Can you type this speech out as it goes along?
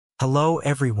Hello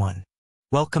everyone.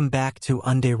 Welcome back to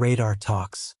Unday Radar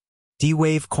Talks.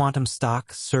 D-Wave Quantum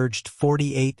stock surged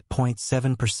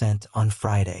 48.7% on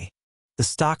Friday. The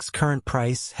stock's current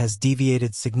price has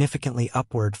deviated significantly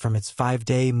upward from its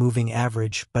 5-day moving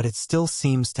average, but it still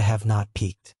seems to have not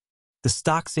peaked. The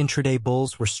stock's intraday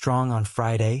bulls were strong on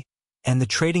Friday, and the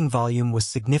trading volume was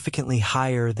significantly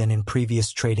higher than in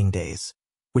previous trading days,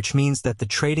 which means that the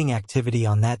trading activity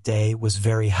on that day was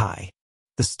very high.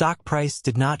 The stock price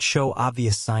did not show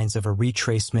obvious signs of a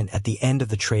retracement at the end of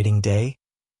the trading day,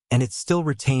 and it still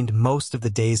retained most of the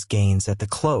day's gains at the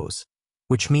close,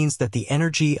 which means that the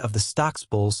energy of the stock's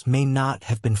bulls may not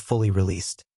have been fully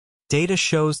released. Data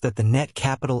shows that the net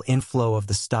capital inflow of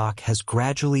the stock has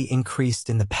gradually increased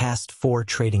in the past 4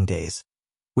 trading days,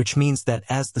 which means that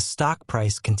as the stock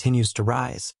price continues to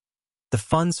rise, the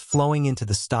funds flowing into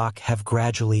the stock have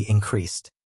gradually increased.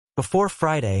 Before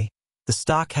Friday, the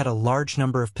stock had a large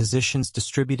number of positions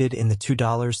distributed in the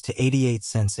 $2 to 88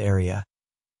 cents area,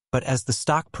 but as the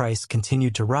stock price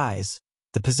continued to rise,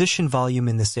 the position volume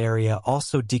in this area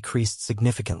also decreased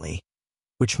significantly,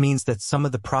 which means that some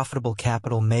of the profitable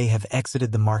capital may have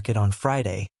exited the market on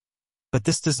Friday, but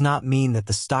this does not mean that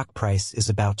the stock price is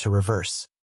about to reverse.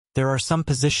 There are some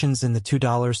positions in the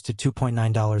 $2 to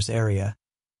 $2.9 area,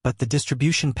 but the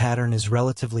distribution pattern is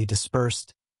relatively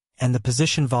dispersed, and the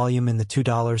position volume in the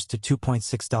 $2 to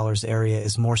 $2.6 area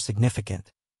is more significant,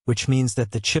 which means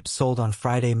that the chips sold on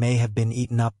Friday may have been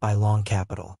eaten up by long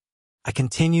capital. I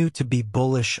continue to be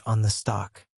bullish on the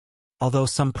stock. Although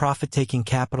some profit-taking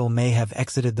capital may have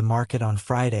exited the market on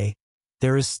Friday,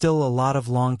 there is still a lot of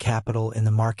long capital in the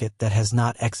market that has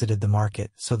not exited the market,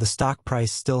 so the stock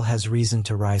price still has reason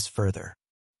to rise further.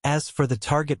 As for the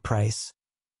target price,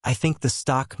 I think the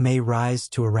stock may rise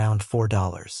to around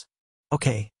 $4.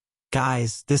 Okay,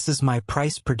 guys, this is my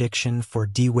price prediction for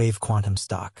D-Wave Quantum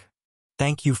stock.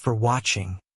 Thank you for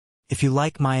watching. If you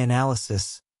like my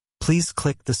analysis, please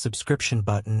click the subscription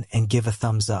button and give a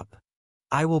thumbs up.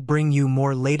 I will bring you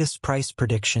more latest price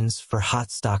predictions for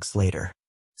hot stocks later.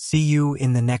 See you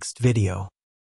in the next video.